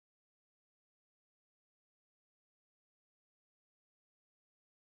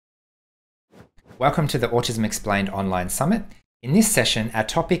Welcome to the Autism Explained Online Summit. In this session, our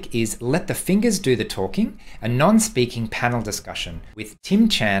topic is Let the Fingers Do the Talking, a non-speaking panel discussion with Tim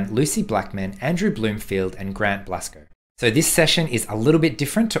Chan, Lucy Blackman, Andrew Bloomfield, and Grant Blasko. So this session is a little bit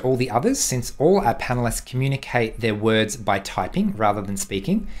different to all the others since all our panelists communicate their words by typing rather than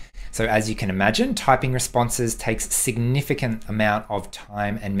speaking. So as you can imagine, typing responses takes significant amount of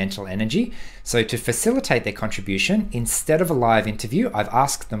time and mental energy. So to facilitate their contribution, instead of a live interview, I've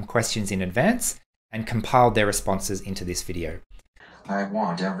asked them questions in advance and compiled their responses into this video. I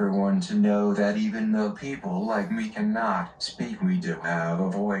want everyone to know that even though people like me cannot speak, we do have a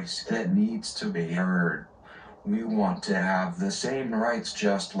voice that needs to be heard. We want to have the same rights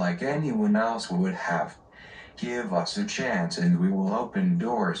just like anyone else would have. Give us a chance and we will open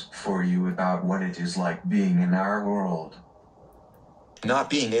doors for you about what it is like being in our world. Not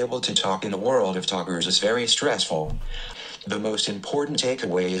being able to talk in a world of talkers is very stressful. The most important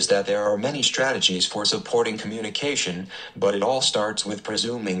takeaway is that there are many strategies for supporting communication, but it all starts with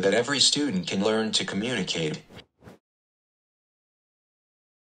presuming that every student can learn to communicate.